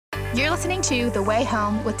You're listening to The Way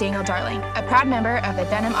Home with Daniel Darling, a proud member of the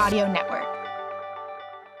Venom Audio Network.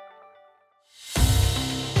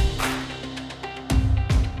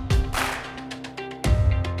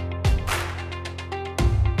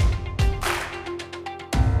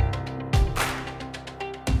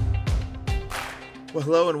 Well,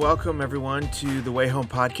 hello and welcome everyone to the Way Home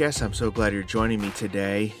podcast. I'm so glad you're joining me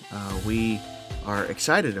today. We are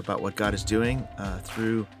excited about what God is doing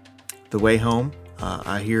through the Way Home.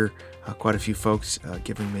 I hear quite a few folks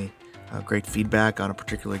giving me great feedback on a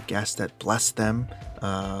particular guest that blessed them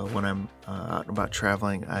when I'm out and about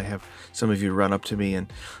traveling. I have some of you run up to me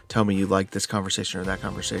and tell me you like this conversation or that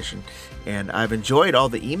conversation. And I've enjoyed all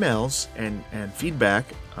the emails and feedback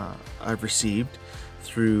I've received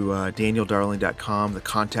through danieldarling.com, the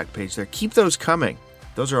contact page there. Keep those coming.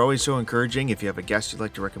 Those are always so encouraging. If you have a guest you'd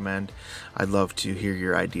like to recommend, I'd love to hear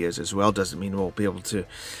your ideas as well. Doesn't mean we'll be able to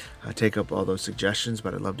take up all those suggestions,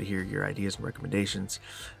 but I'd love to hear your ideas and recommendations.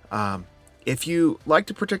 If you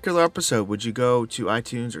liked a particular episode, would you go to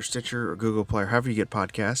iTunes or Stitcher or Google Play or however you get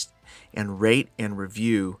podcasts and rate and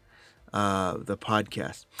review the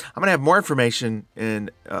podcast? I'm going to have more information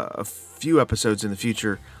in a few episodes in the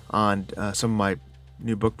future on some of my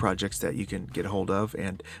new book projects that you can get a hold of,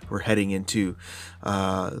 and we're heading into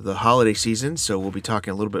the holiday season, so we'll be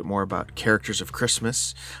talking a little bit more about characters of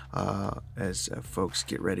Christmas as folks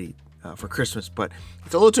get ready for Christmas, but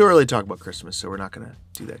it's a little too early to talk about Christmas, so we're not going to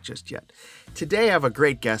do that just yet. Today I have a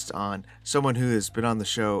great guest on, someone who has been on the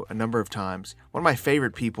show a number of times, one of my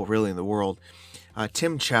favorite people really in the world,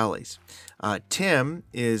 Tim Challies. Tim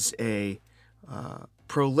is a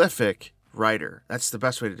prolific writer. That's the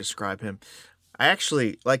best way to describe him. I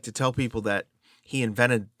actually like to tell people that he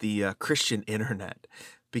invented the Christian internet,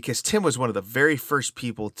 because Tim was one of the very first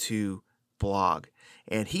people to blog.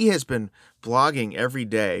 And he has been blogging every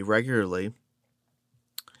day regularly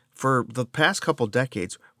for the past couple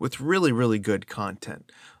decades with really, really good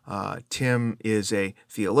content. Tim is a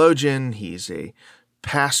theologian. He's a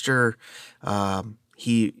pastor.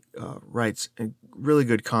 He writes really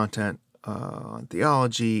good content on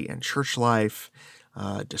theology and church life.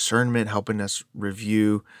 Discernment, helping us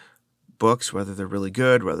review books, whether they're really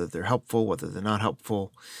good, whether they're helpful, whether they're not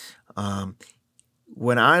helpful.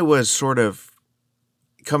 When I was sort of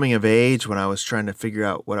coming of age, when I was trying to figure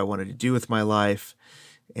out what I wanted to do with my life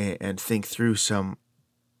and think through some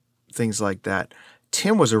things like that,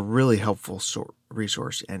 Tim was a really helpful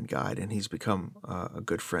resource and guide, and he's become a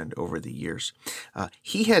good friend over the years.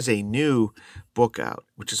 He has a new book out,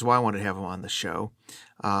 which is why I wanted to have him on the show.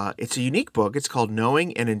 It's a unique book. It's called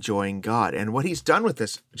Knowing and Enjoying God. And what he's done with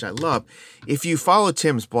this, which I love, if you follow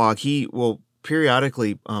Tim's blog, he will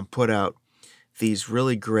periodically put out these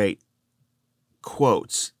really great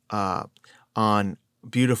quotes on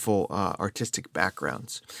beautiful artistic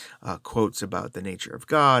backgrounds, quotes about the nature of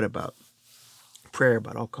God, about prayer,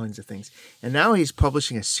 about all kinds of things. And now he's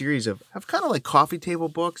publishing a series of kind of like coffee table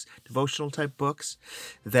books, devotional type books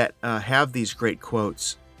that have these great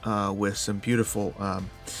quotes with some beautiful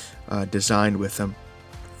design with them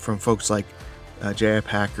from folks like J.I.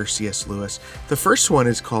 Packer, C.S. Lewis. The first one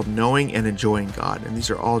is called Knowing and Enjoying God, and these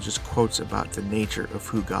are all just quotes about the nature of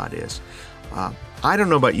who God is. I don't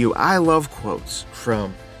know about you, I love quotes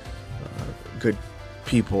from good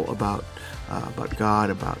people about God,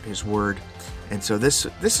 about His Word. And so this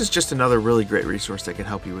is just another really great resource that can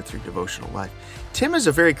help you with your devotional life. Tim is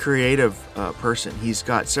a very creative person. He's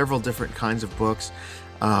got several different kinds of books.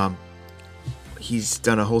 He's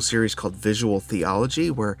done a whole series called Visual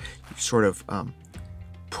Theology, where he's sort of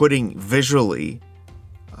putting visually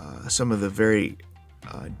some of the very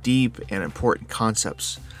deep and important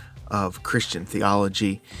concepts of Christian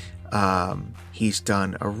theology. He's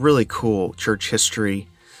done a really cool church history,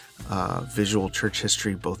 visual church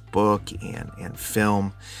history, both book and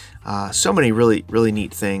film. So many really, really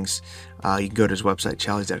neat things. You can go to his website,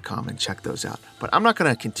 Challies.com, and check those out. But I'm not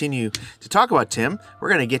going to continue to talk about Tim. We're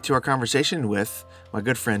going to get to our conversation with my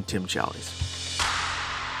good friend, Tim Challies.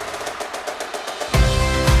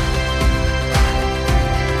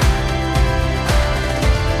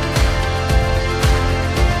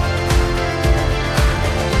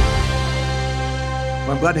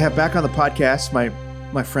 Well, I'm glad to have back on the podcast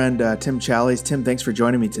my friend Tim Challies. Tim, thanks for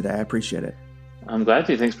joining me today. I appreciate it. I'm glad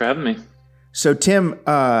to. Thanks for having me. So, Tim,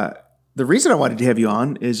 the reason I wanted to have you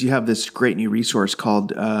on is you have this great new resource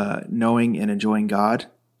called Knowing and Enjoying God,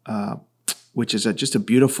 which is just a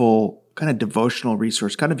beautiful kind of devotional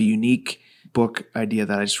resource, kind of a unique book idea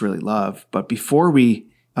that I just really love. But before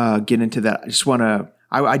we get into that,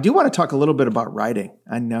 I do want to talk a little bit about writing.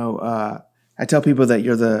 I know I tell people that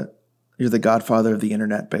you're the godfather of the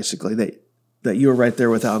internet, basically. That that you were right there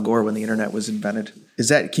with Al Gore when the internet was invented.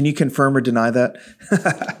 Can you confirm or deny that?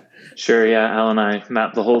 Sure. Yeah. Al and I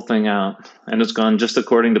mapped the whole thing out, and it's gone just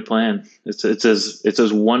according to plan. It's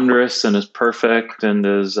as wondrous and as perfect and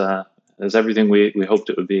as everything we hoped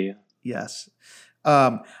it would be. Yes.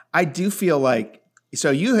 I do feel like,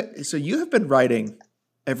 so you have been writing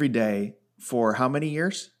every day for how many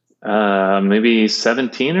years? Maybe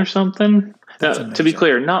 17 or something. Now, to be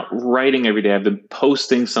clear, not writing every day. I've been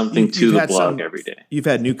posting something to the blog every day. You've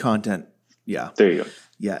had new content. Yeah. There you go.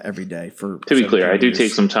 Yeah, every day for. To be clear, I do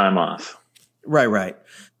take some time off. Right.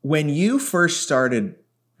 When you first started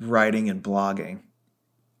writing and blogging,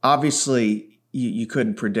 obviously you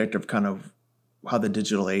couldn't predict of kind of how the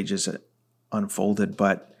digital age is unfolded,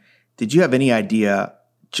 but did you have any idea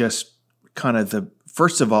just kind of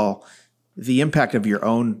first of all, the impact of your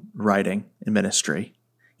own writing and ministry,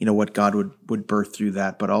 what God would birth through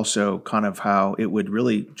that, but also kind of how it would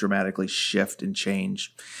really dramatically shift and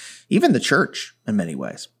change even the church in many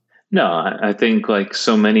ways? No, I think like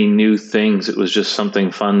so many new things, it was just something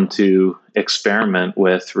fun to experiment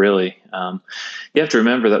with, really. You have to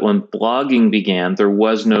remember that when blogging began, there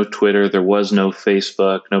was no Twitter, there was no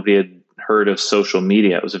Facebook, nobody had heard of social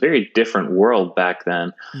media. It was a very different world back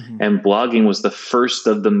then. Mm-hmm. And blogging was the first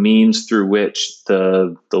of the means through which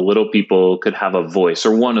the little people could have a voice,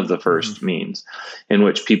 or one of the first mm-hmm. means in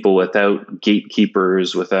which people without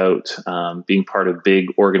gatekeepers, without being part of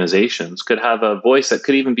big organizations, could have a voice that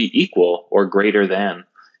could even be equal or greater than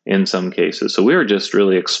in some cases. So we were just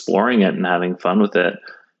really exploring it and having fun with it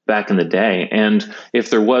back in the day. And if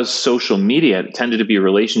there was social media, it tended to be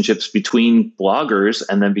relationships between bloggers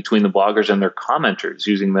and then between the bloggers and their commenters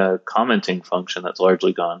using the commenting function that's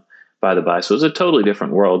largely gone by the by. So it was a totally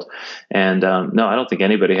different world. And no, I don't think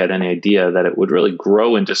anybody had any idea that it would really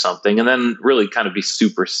grow into something and then really kind of be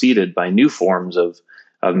superseded by new forms of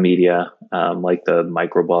media, like the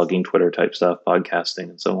microblogging, Twitter type stuff, podcasting,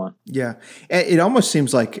 and so on. Yeah. It almost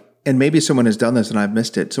seems like, and maybe someone has done this and I've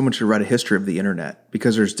missed it, someone should write a history of the internet,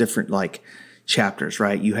 because there's different like chapters,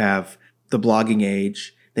 right? You have the blogging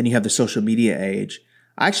age, then you have the social media age.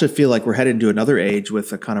 I actually feel like we're headed into another age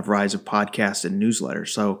with the kind of rise of podcasts and newsletters.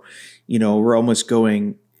 So, we're almost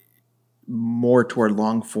going more toward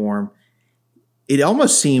long form. It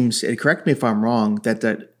almost seems, and correct me if I'm wrong, that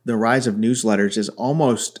the rise of newsletters is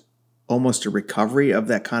almost a recovery of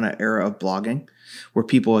that kind of era of blogging, where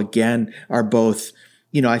people again are both,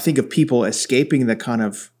 I think of people escaping the kind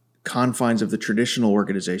of confines of the traditional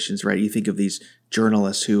organizations, right? You think of these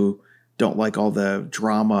journalists who don't like all the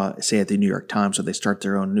drama, say at the New York Times, so they start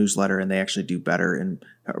their own newsletter and they actually do better and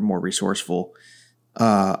are more resourceful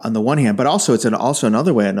on the one hand. But also it's also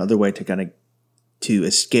another way to kind of to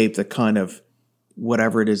escape the kind of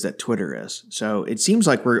whatever it is that Twitter is. So it seems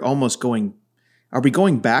like we're almost are we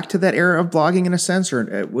going back to that era of blogging in a sense,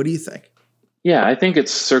 or what do you think? Yeah, I think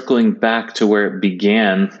it's circling back to where it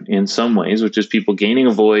began in some ways, which is people gaining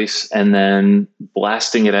a voice and then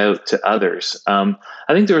blasting it out to others. I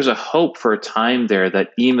think there was a hope for a time there that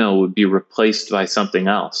email would be replaced by something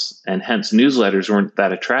else. And hence newsletters weren't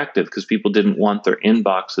that attractive because people didn't want their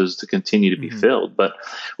inboxes to continue to be mm-hmm. filled. But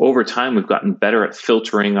over time, we've gotten better at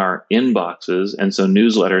filtering our inboxes. And so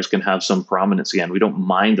newsletters can have some prominence again. We don't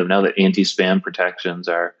mind them now that anti-spam protections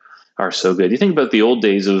are so good. You think about the old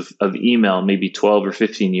days of email, maybe 12 or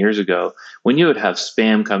 15 years ago, when you would have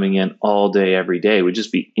spam coming in all day, every day, we'd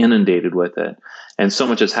just be inundated with it. And so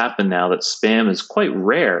much has happened now that spam is quite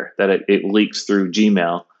rare that it leaks through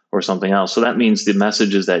Gmail or something else. So that means the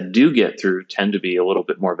messages that do get through tend to be a little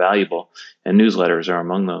bit more valuable, and newsletters are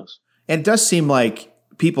among those. And it does seem like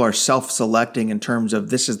people are self-selecting in terms of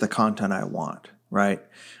this is the content I want, right?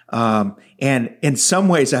 And in some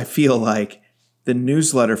ways, I feel like the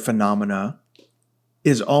newsletter phenomena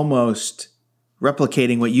is almost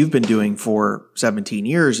replicating what you've been doing for 17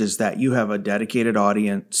 years, is that you have a dedicated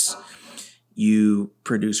audience. You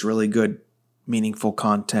produce really good, meaningful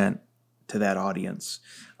content to that audience.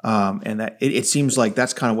 And that it seems like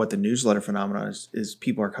that's kind of what the newsletter phenomenon is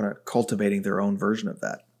people are kind of cultivating their own version of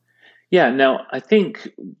that. Yeah, now I think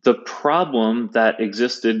the problem that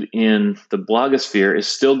existed in the blogosphere is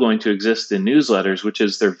still going to exist in newsletters, which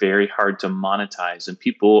is they're very hard to monetize, and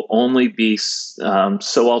people will only be so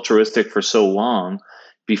altruistic for so long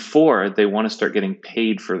before they want to start getting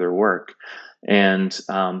paid for their work. And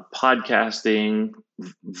podcasting,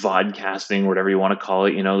 vodcasting, whatever you want to call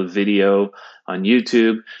it, video on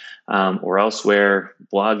YouTube or elsewhere,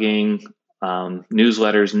 blogging,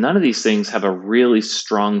 newsletters, none of these things have a really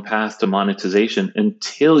strong path to monetization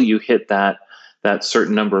until you hit that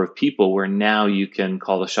certain number of people where now you can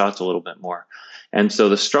call the shots a little bit more. And so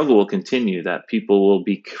the struggle will continue, that people will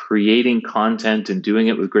be creating content and doing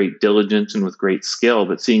it with great diligence and with great skill,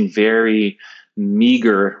 but seeing very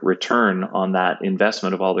meager return on that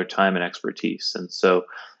investment of all their time and expertise. And so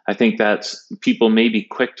I think that's, people may be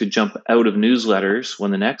quick to jump out of newsletters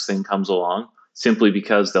when the next thing comes along, simply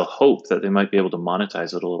because they'll hope that they might be able to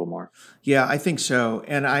monetize it a little more. Yeah, I think so.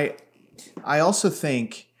 And I also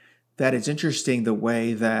think that it's interesting the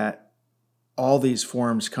way that all these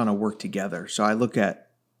forms kind of work together. So I look at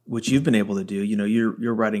what you've been able to do. You know,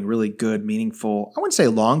 you're writing really good, meaningful, I wouldn't say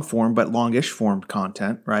long form, but longish form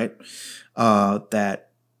content, right? That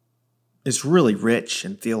is really rich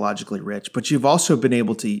and theologically rich. But you've also been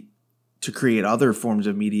able to create other forms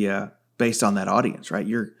of media based on that audience, right?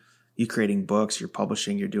 You're creating books, you're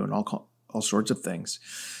publishing, you're doing all sorts of things.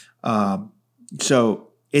 So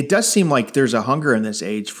it does seem like there's a hunger in this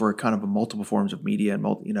age for kind of a multiple forms of media,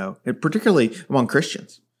 and particularly among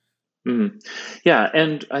Christians. Mm-hmm. Yeah,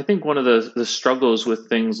 and I think one of the struggles with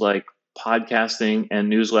things like podcasting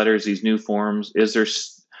and newsletters, these new forms,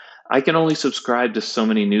 is I can only subscribe to so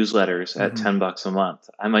many newsletters at $10 a month.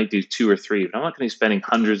 I might do 2 or 3, but I'm not going to be spending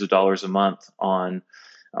hundreds of dollars a month on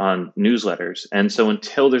newsletters. And so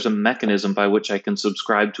until there's a mechanism by which I can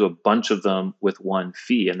subscribe to a bunch of them with one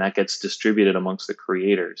fee, and that gets distributed amongst the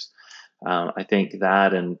creators, I think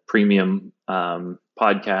that and premium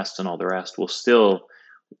podcasts and all the rest will still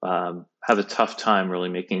have a tough time really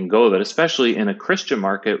making a go of it, especially in a Christian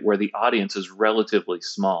market where the audience is relatively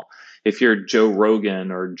small. If you're Joe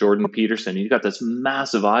Rogan or Jordan Peterson, you've got this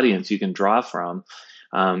massive audience you can draw from.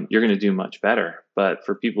 You're going to do much better. But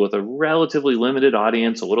for people with a relatively limited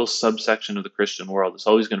audience, a little subsection of the Christian world, it's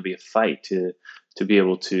always going to be a fight to be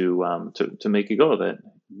able to make a go of it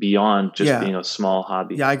beyond just being a small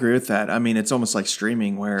hobby. Yeah, I agree with that. I mean, it's almost like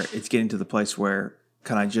streaming, where it's getting to the place where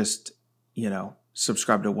can I just,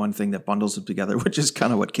 subscribe to one thing that bundles them together, which is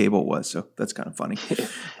kind of what cable was. So that's kind of funny. It's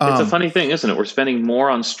a funny thing, isn't it? We're spending more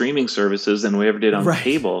on streaming services than we ever did on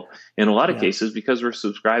cable in a lot of cases because we're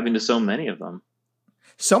subscribing to so many of them.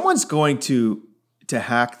 Someone's going to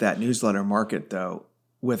hack that newsletter market, though,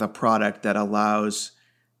 with a product that allows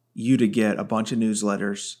you to get a bunch of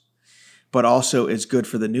newsletters, but also is good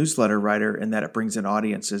for the newsletter writer in that it brings in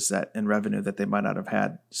audiences and revenue that they might not have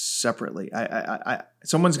had separately.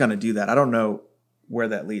 Someone's going to do that. I don't know where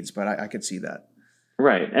that leads, but I could see that.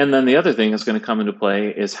 Right. And then the other thing that's going to come into play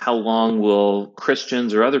is how long will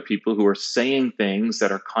Christians or other people who are saying things that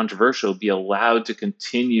are controversial be allowed to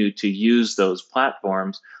continue to use those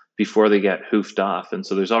platforms before they get hoofed off? And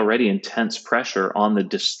so there's already intense pressure on the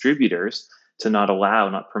distributors to not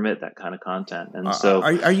permit that kind of content. And so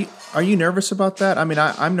are you nervous about that? I mean,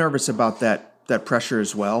 I'm nervous about that pressure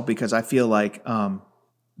as well, because I feel like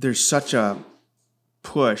there's such a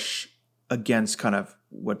push against kind of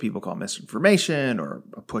what people call misinformation, or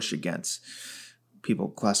a push against people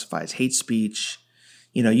classify as hate speech.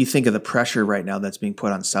 You think of the pressure right now that's being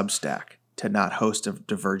put on Substack to not host a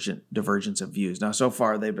divergence of views. Now, so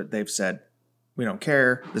far they've said, we don't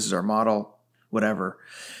care. This is our model, whatever.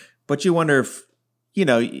 But you wonder if,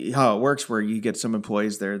 how it works, where you get some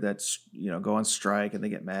employees there that's, go on strike and they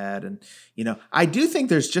get mad. And, I do think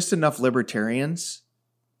there's just enough libertarians,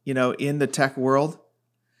 in the tech world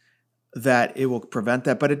that it will prevent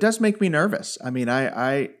that. But it does make me nervous. I mean,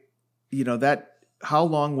 that how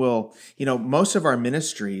long will, most of our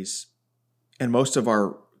ministries and most of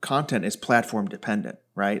our content is platform dependent,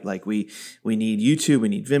 right? Like we need YouTube, we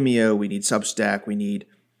need Vimeo, we need Substack, we need,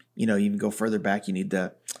 you can go further back, you need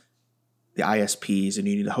the ISPs, and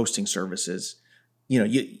you need the hosting services.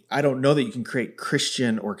 I don't know that you can create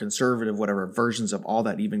Christian or conservative, whatever, versions of all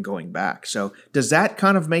that, even going back. So does that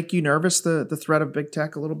kind of make you nervous, the threat of big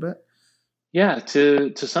tech a little bit? Yeah,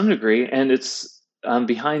 to some degree. And it's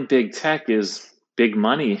behind big tech is big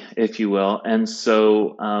money, if you will. And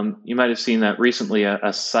so you might have seen that recently,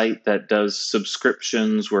 a site that does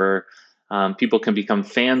subscriptions where people can become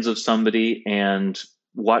fans of somebody and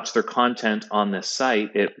watch their content on this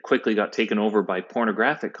site. It quickly got taken over by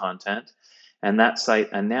pornographic content. And that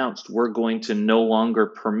site announced, we're going to no longer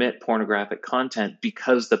permit pornographic content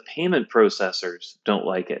because the payment processors don't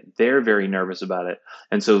like it. They're very nervous about it.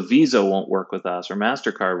 And so Visa won't work with us, or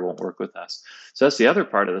MasterCard won't work with us. So that's the other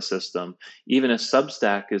part of the system. Even if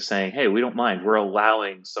Substack is saying, hey, we don't mind, we're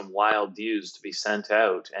allowing some wild views to be sent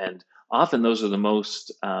out. And often those are the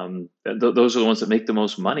most, those are the ones that make the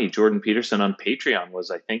most money. Jordan Peterson on Patreon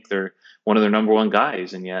was, I think, they're one of their number one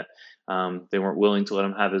guys. And yet, they weren't willing to let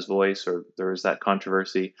him have his voice, or there was that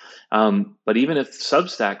controversy. But even if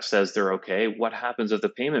Substack says they're okay, what happens if the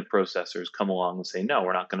payment processors come along and say, no,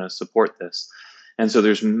 we're not going to support this? And so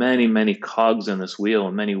there's many, many cogs in this wheel,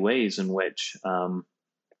 and many ways in which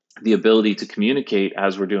the ability to communicate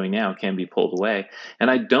as we're doing now can be pulled away.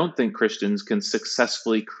 And I don't think Christians can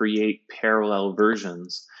successfully create parallel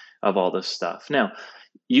versions of all this stuff. Now,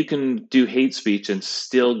 you can do hate speech and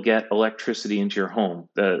still get electricity into your home.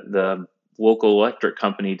 The local electric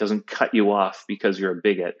company doesn't cut you off because you're a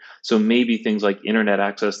bigot. So maybe things like internet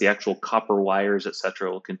access, the actual copper wires, et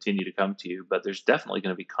cetera, will continue to come to you. But there's definitely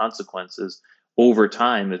going to be consequences over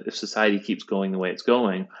time if society keeps going the way it's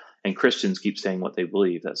going and Christians keep saying what they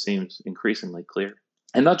believe. That seems increasingly clear.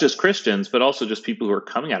 And not just Christians, but also just people who are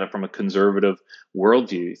coming at it from a conservative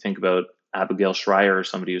worldview. You think about Abigail Shrier, or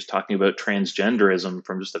somebody who's talking about transgenderism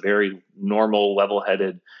from just a very normal,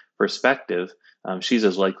 level-headed perspective. She's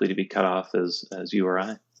as likely to be cut off as you or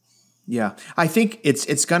I. Yeah, I think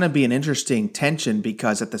it's going to be an interesting tension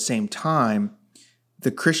because at the same time,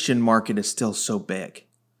 the Christian market is still so big.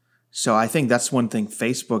 So I think that's one thing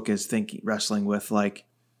Facebook is wrestling with. Like,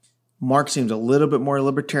 Mark seems a little bit more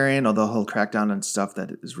libertarian, although he'll crack down on stuff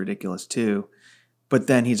that is ridiculous too. But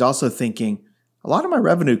then he's also thinking, a lot of my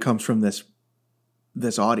revenue comes from this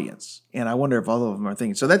audience. And I wonder if all of them are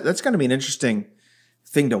thinking. So that's going to be an interesting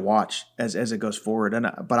thing to watch as it goes forward.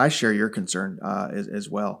 But I share your concern as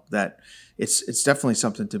well, that it's definitely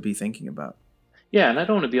something to be thinking about. Yeah, and I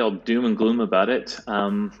don't want to be all doom and gloom about it.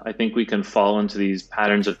 I think we can fall into these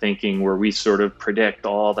patterns of thinking where we sort of predict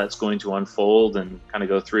all that's going to unfold and kind of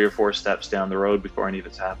go 3 or 4 steps down the road before any of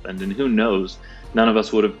it's happened. And who knows, none of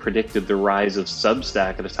us would have predicted the rise of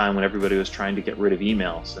Substack at a time when everybody was trying to get rid of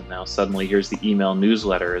emails. And now suddenly here's the email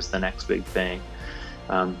newsletter as the next big thing.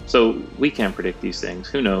 So we can't predict these things.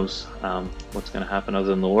 Who knows what's going to happen other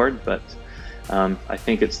than the Lord, but I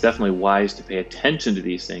think it's definitely wise to pay attention to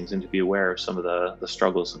these things and to be aware of some of the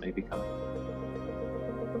struggles that may be coming.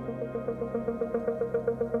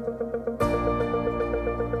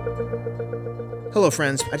 Hello,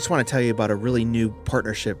 friends. I just want to tell you about a really new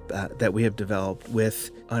partnership that we have developed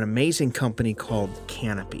with an amazing company called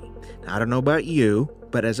Canopy. Now, I don't know about you,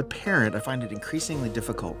 but as a parent, I find it increasingly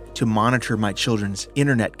difficult to monitor my children's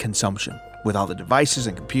internet consumption with all the devices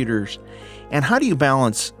and computers. And how do you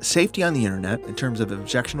balance safety on the internet in terms of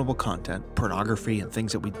objectionable content, pornography, and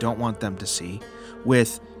things that we don't want them to see,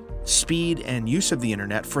 with speed and use of the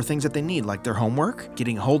internet for things that they need, like their homework,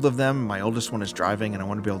 getting a hold of them. My oldest one is driving, and I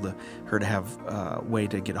want to be able her to have a way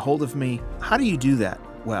to get a hold of me. How do you do that?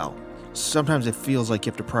 Well, sometimes it feels like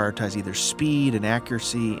you have to prioritize either speed and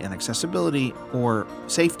accuracy and accessibility or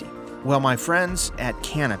safety. Well, my friends at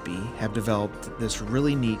Canopy have developed this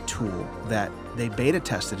really neat tool that they beta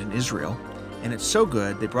tested in Israel, and it's so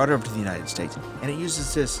good, they brought it over to the United States, and it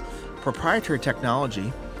uses this proprietary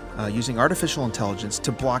technology using artificial intelligence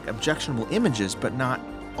to block objectionable images, but not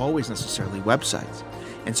always necessarily websites.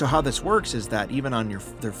 And so how this works is that even on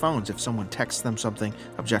their phones, if someone texts them something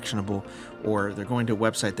objectionable, or they're going to a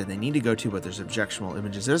website that they need to go to, but there's objectionable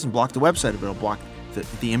images, it doesn't block the website, but it'll block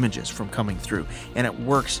the images from coming through. And it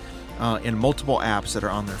works in multiple apps that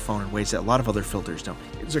are on their phone in ways that a lot of other filters don't.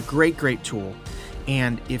 It's a great, great tool.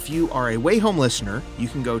 And if you are a Way Home listener, you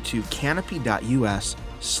can go to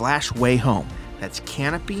canopy.us/wayhome. That's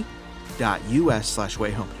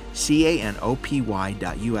canopy.us/wayhome.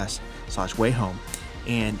 canopy.us/wayhome.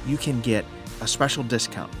 And you can get a special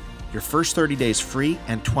discount. Your first 30 days free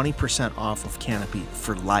and 20% off of Canopy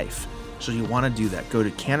for life. So you want to do that. Go to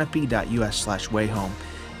canopy.us/wayhome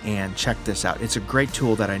and check this out. It's a great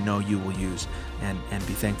tool that I know you will use and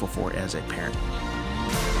be thankful for as a parent.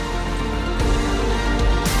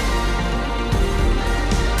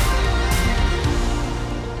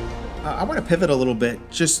 I want to pivot a little bit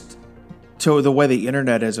just to the way the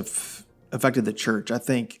internet has affected the church. I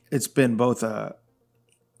think it's been both a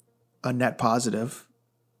net positive,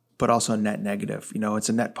 but also a net negative. You know, it's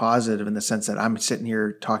a net positive in the sense that I'm sitting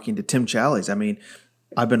here talking to Tim Challies. I mean,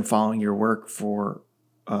 I've been following your work for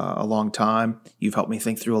a long time. You've helped me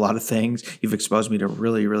think through a lot of things. You've exposed me to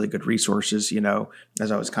really, really good resources, you know,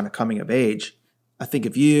 as I was kind of coming of age. I think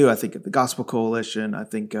of you. I think of the Gospel Coalition. I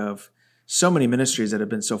think of so many ministries that have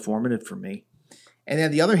been so formative for me. And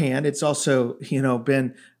on the other hand, it's also, you know,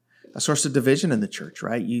 been a source of division in the church,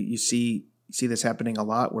 right? You see this happening a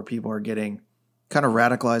lot where people are getting kind of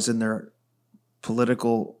radicalized in their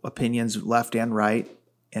political opinions, left and right,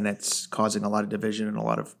 and it's causing a lot of division in a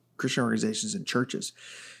lot of Christian organizations and churches.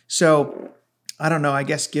 So I don't know, I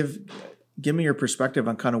guess give me your perspective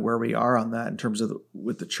on kind of where we are on that in terms of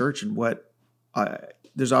with the church and what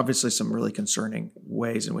there's obviously some really concerning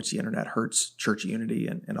ways in which the internet hurts church unity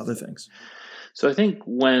and other things. So I think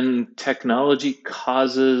when technology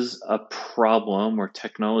causes a problem or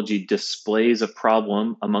technology displays a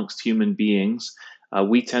problem amongst human beings,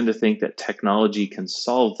 we tend to think that technology can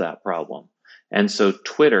solve that problem. And so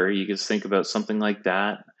Twitter, you can think about something like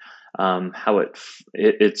that. How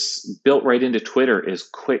it's built right into Twitter is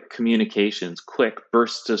quick communications, quick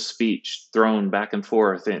bursts of speech thrown back and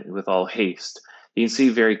forth with all haste. You can see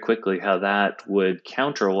very quickly how that would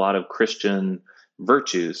counter a lot of Christian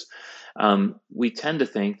virtues. We tend to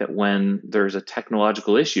think that when there's a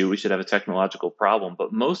technological issue, we should have a technological problem,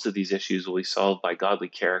 but most of these issues will be solved by godly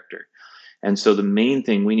character. And so the main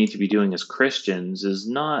thing we need to be doing as Christians is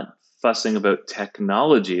not fussing about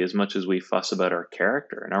technology as much as we fuss about our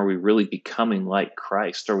character. And are we really becoming like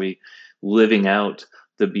Christ? Are we living out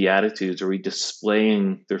the Beatitudes? Are we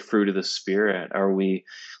displaying the fruit of the Spirit? Are we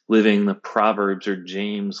living the Proverbs or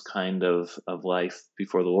James kind of life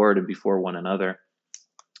before the Lord and before one another?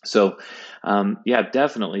 So,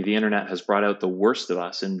 definitely the internet has brought out the worst of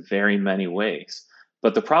us in very many ways.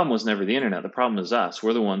 But the problem was never the internet. The problem is us.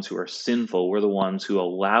 We're the ones who are sinful. We're the ones who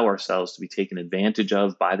allow ourselves to be taken advantage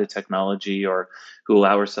of by the technology, or who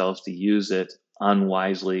allow ourselves to use it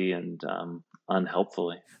unwisely and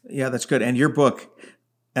unhelpfully. Yeah, that's good. And your book,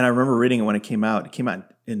 and I remember reading it when it came out. It came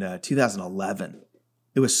out in 2011.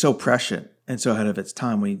 It was so prescient and so ahead of its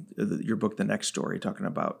time. Your book, The Next Story, talking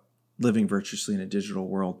about living virtuously in a digital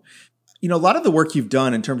world. A lot of the work you've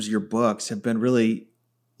done in terms of your books have been really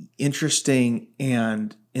interesting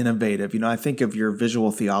and innovative. I think of your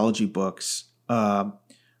visual theology books,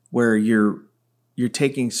 where you're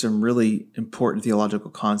taking some really important theological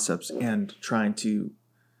concepts and trying to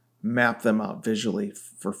map them out visually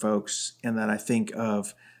for folks. And then I think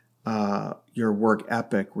of your work,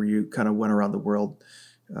 Epic, where you kind of went around the world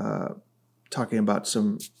talking about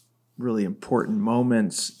some really important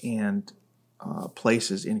moments and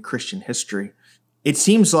places in Christian history. It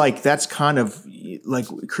seems like that's kind of like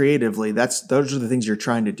creatively, those are the things you're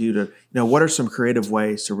trying to do to, what are some creative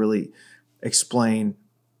ways to really explain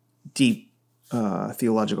deep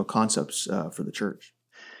theological concepts for the church?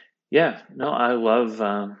 Yeah, no, I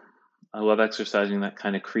love exercising that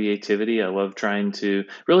kind of creativity. I love trying to,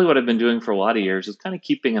 really what I've been doing for a lot of years is kind of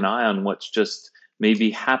keeping an eye on what's just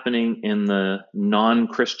maybe happening in the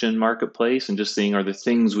non-Christian marketplace, and just seeing, are there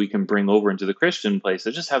things we can bring over into the Christian place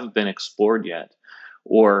that just haven't been explored yet,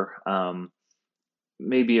 or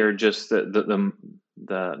maybe are just the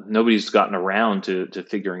nobody's gotten around to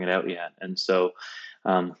figuring it out yet. And so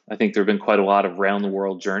I think there have been quite a lot of round the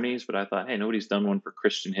world journeys, but I thought, hey, nobody's done one for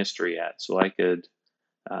Christian history yet, so I could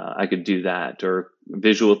do that. Or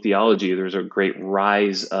visual theology, there's a great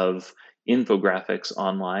rise of infographics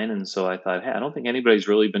online, and so I thought, hey, I don't think anybody's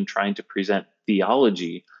really been trying to present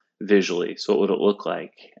theology visually, so what would it look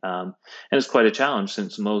like? And it's quite a challenge,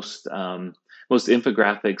 since most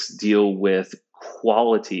infographics deal with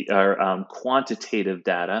quality or quantitative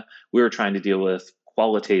data. We were trying to deal with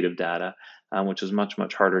qualitative data, which is much,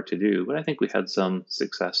 much harder to do, but I think we had some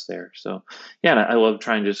success there. So yeah, I love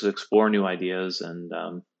trying to just explore new ideas and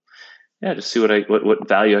just see what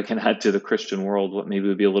value I can add to the Christian world, what maybe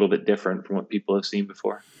would be a little bit different from what people have seen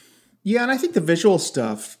before. Yeah, and I think the visual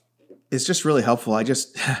stuff is just really helpful. I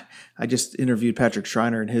just interviewed Patrick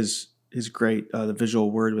Schreiner and his great The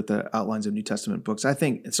Visual Word with the outlines of New Testament books. I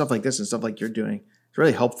think stuff like this and stuff like you're doing, it's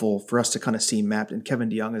really helpful for us to kind of see mapped. And Kevin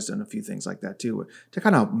DeYoung has done a few things like that too, to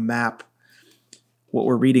kind of map what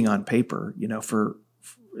we're reading on paper,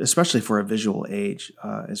 especially for a visual age,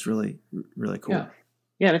 is really, really cool.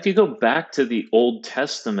 Yeah, and if you go back to the Old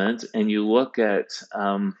Testament and you look at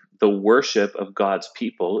the worship of God's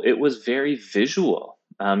people, it was very visual.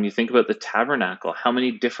 You think about the tabernacle, how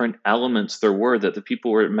many different elements there were that the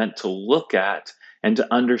people were meant to look at and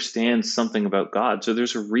to understand something about God. So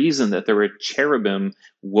there's a reason that there were cherubim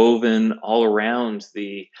woven all around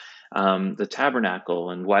the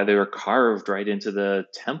tabernacle, and why they were carved right into the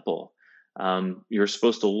temple. You're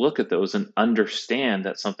supposed to look at those and understand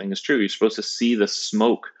that something is true. You're supposed to see the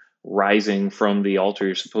smoke rising from the altar.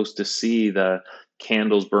 You're supposed to see the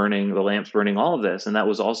candles burning, the lamps burning, all of this. And that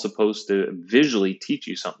was all supposed to visually teach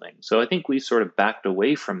you something. So I think we sort of backed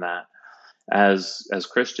away from that as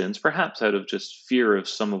Christians, perhaps out of just fear of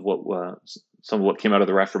some of what came out of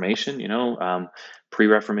the Reformation,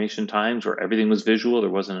 pre-Reformation times, where everything was visual, there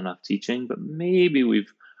wasn't enough teaching. But maybe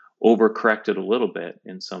we've overcorrected a little bit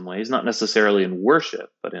in some ways, not necessarily in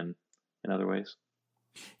worship, but in other ways.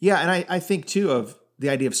 Yeah, and I think too of the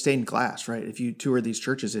idea of stained glass, right? If you tour these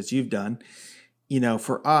churches as you've done,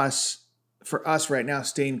 for us right now,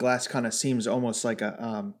 stained glass kind of seems almost like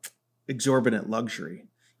a exorbitant luxury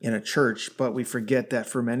in a church, but we forget that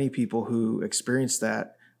for many people who experience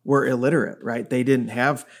that were illiterate, right? They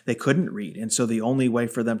couldn't read. And so the only way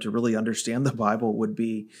for them to really understand the Bible would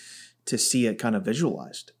be to see it kind of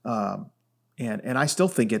visualized. and I still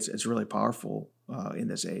think it's really powerful in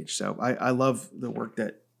this age. So I love the work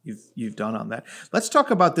that you've done on that. Let's talk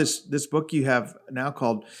about this book you have now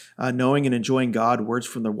called "Knowing and Enjoying God: Words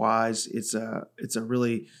from the Wise." It's a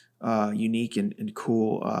really unique and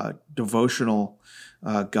cool devotional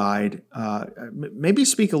guide. Maybe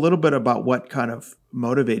speak a little bit about what kind of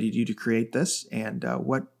motivated you to create this, and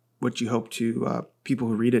what you hope to people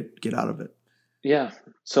who read it get out of it. Yeah.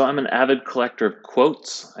 So I'm an avid collector of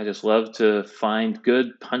quotes. I just love to find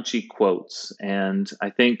good, punchy quotes. And I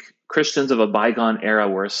think Christians of a bygone era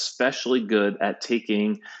were especially good at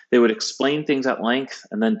they would explain things at length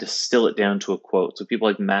and then distill it down to a quote. So people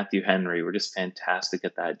like Matthew Henry were just fantastic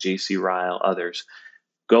at that, J.C. Ryle, others.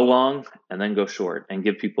 Go long and then go short and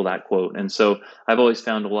give people that quote. And so I've always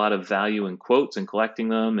found a lot of value in quotes and collecting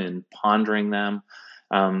them and pondering them.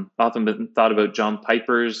 Often been thought about John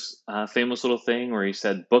Piper's famous little thing where he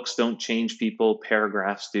said, books don't change people,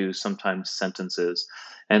 paragraphs do, sometimes sentences.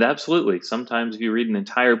 And absolutely, sometimes if you read an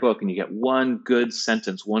entire book and you get one good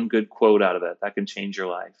sentence, one good quote out of it, that can change your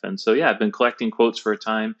life. And so, yeah, I've been collecting quotes for a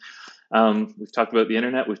time. We've talked about the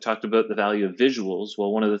internet. We've talked about the value of visuals.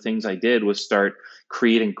 Well, one of the things I did was start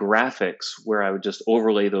creating graphics where I would just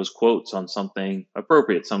overlay those quotes on something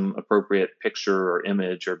appropriate, some appropriate picture or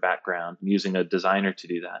image or background, using a designer to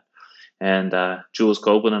do that. And Jules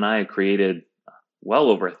Copeland and I had created well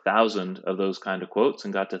over 1,000 of those kind of quotes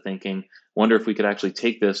and got to thinking, wonder if we could actually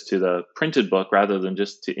take this to the printed book rather than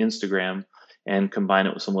just to Instagram and combine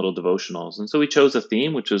it with some little devotionals. And so we chose a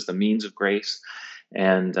theme, which was the means of grace.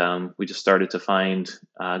 And we just started to find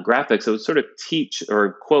graphics that would sort of teach,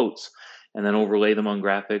 or quotes, and then overlay them on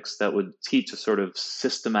graphics that would teach a sort of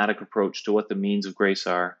systematic approach to what the means of grace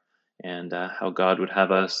are and how God would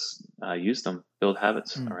have us use them, build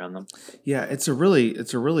habits around them. Yeah, it's a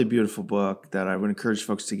really beautiful book that I would encourage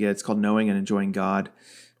folks to get. It's called Knowing and Enjoying God: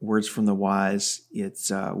 Words from the Wise. It's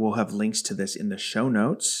we'll have links to this in the show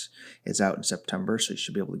notes. It's out in September, so you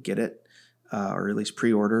should be able to get it. Or at least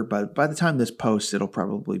pre-order. But by the time this posts, it'll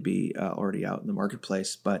probably be already out in the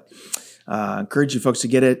marketplace. But encourage you folks to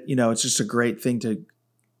get it. It's just a great thing to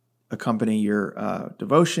accompany your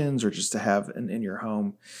devotions, or just to have in your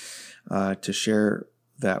home to share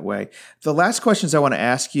that way. The last questions I want to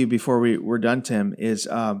ask you before we're done, Tim, is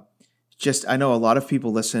I know a lot of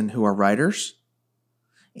people listen who are writers,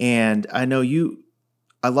 and I know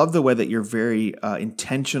I love the way that you're very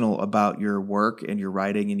intentional about your work and your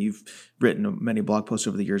writing, and you've written many blog posts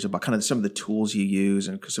over the years about kind of some of the tools you use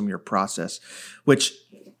and some of your process, which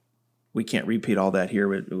we can't repeat all that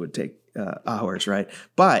here. It would take hours, right?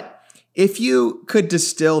 But if you could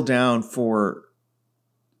distill down for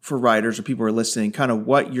writers or people who are listening, kind of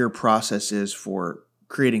what your process is for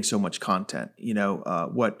creating so much content,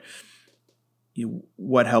 what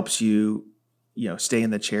helps you stay in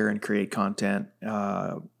the chair and create content,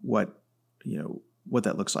 what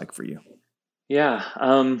that looks like for you. Yeah.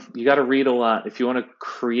 You got to read a lot. If you want to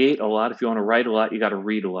create a lot, if you want to write a lot, you got to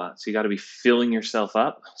read a lot. So you got to be filling yourself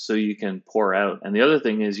up so you can pour out. And the other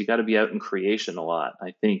thing is you got to be out in creation a lot.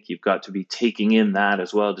 I think you've got to be taking in that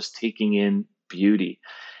as well, just taking in beauty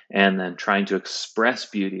and then trying to express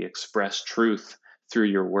beauty, express truth through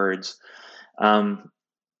your words. A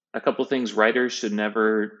couple of things writers should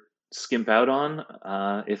never skimp out on,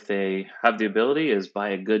 if they have the ability, is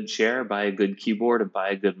buy a good chair, buy a good keyboard, and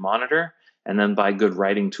buy a good monitor, and then buy good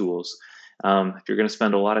writing tools. If you're going to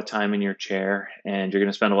spend a lot of time in your chair and you're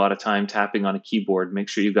going to spend a lot of time tapping on a keyboard, make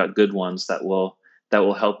sure you've got good ones that will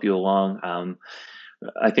help you along.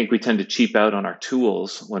 I think we tend to cheap out on our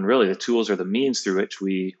tools when really the tools are the means through which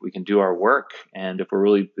we can do our work. And if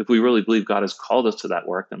we really believe God has called us to that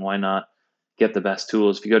work, then why not get the best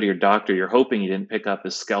tools? If you go to your doctor, you're hoping he didn't pick up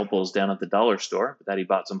his scalpels down at the dollar store, but that he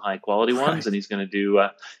bought some high quality ones, right. And he's going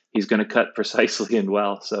to cut precisely and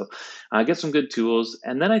well. So get some good tools.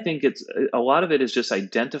 And then I think a lot of it is just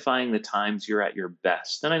identifying the times you're at your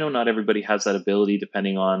best. And I know not everybody has that ability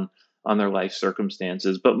depending on their life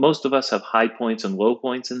circumstances, but most of us have high points and low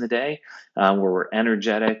points in the day where we're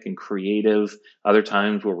energetic and creative, other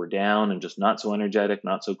times where we're down and just not so energetic,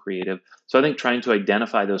 not so creative. So I think trying to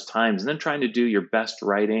identify those times and then trying to do your best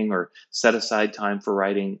writing or set aside time for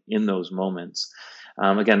writing in those moments.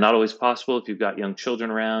 Again, not always possible if you've got young children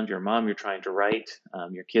around, your mom, you're trying to write.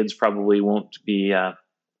 Your kids probably won't be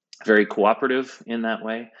very cooperative in that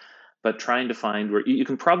way. But trying to find where you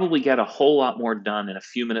can probably get a whole lot more done in a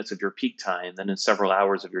few minutes of your peak time than in several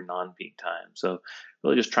hours of your non-peak time. So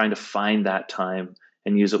really just trying to find that time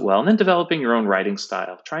and use it well. And then developing your own writing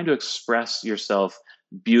style, trying to express yourself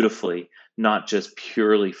beautifully, not just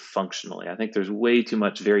purely functionally. I think there's way too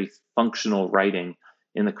much very functional writing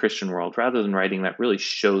in the Christian world, rather than writing that really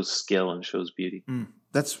shows skill and shows beauty.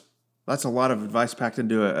 That's a lot of advice packed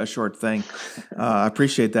into a short thing. I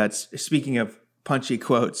appreciate that. Speaking of punchy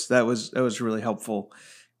quotes, that was really helpful.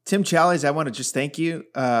 Tim Challies, I want to just thank you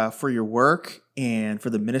for your work and for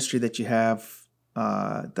the ministry that you have,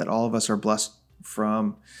 that all of us are blessed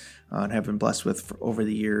from and have been blessed with over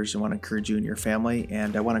the years. I want to encourage you and your family,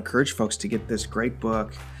 and I want to encourage folks to get this great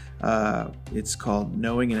book. It's called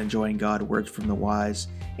Knowing and Enjoying God, Words from the Wise.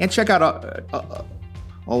 And check out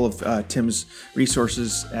all of Tim's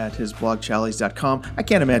resources at his blog, Challies.com. I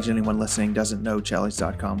can't imagine anyone listening doesn't know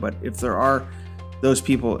Challies.com, but if there are those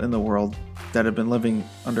people in the world that have been living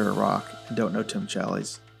under a rock and don't know Tim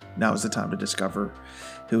Challies, now is the time to discover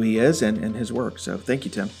who he is and his work. So thank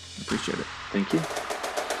you, Tim. I appreciate it. Thank you.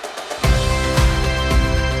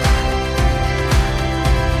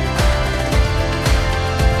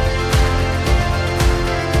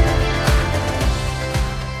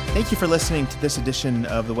 Thank you for listening to this edition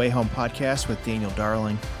of the Way Home podcast with Daniel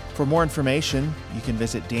Darling. For more information, you can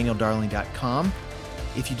visit danieldarling.com.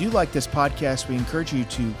 If you do like this podcast, we encourage you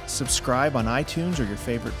to subscribe on iTunes or your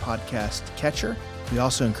favorite podcast catcher. We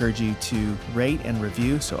also encourage you to rate and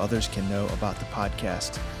review so others can know about the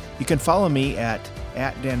podcast. You can follow me at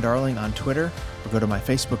Dan Darling on Twitter, or go to my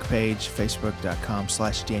Facebook page,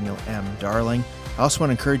 facebook.com/Daniel M. Darling. I also want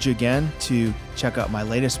to encourage you again to check out my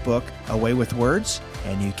latest book, Away with Words,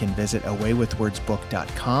 and you can visit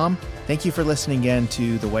awaywithwordsbook.com. Thank you for listening again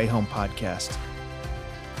to the Way Home podcast.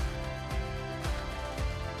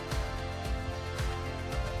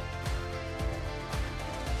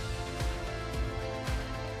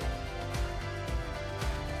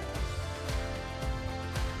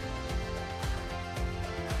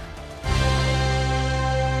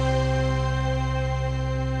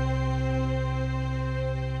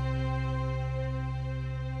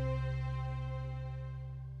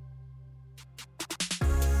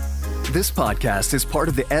 This podcast is part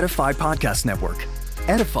of the Edify Podcast Network.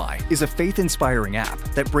 Edify is a faith-inspiring app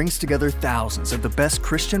that brings together thousands of the best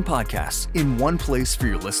Christian podcasts in one place for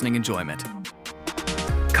your listening enjoyment.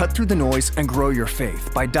 Cut through the noise and grow your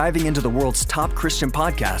faith by diving into the world's top Christian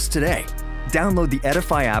podcasts today. Download the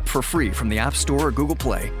Edify app for free from the App Store or Google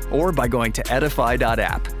Play, or by going to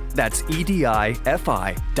edify.app. That's EDIFI.app.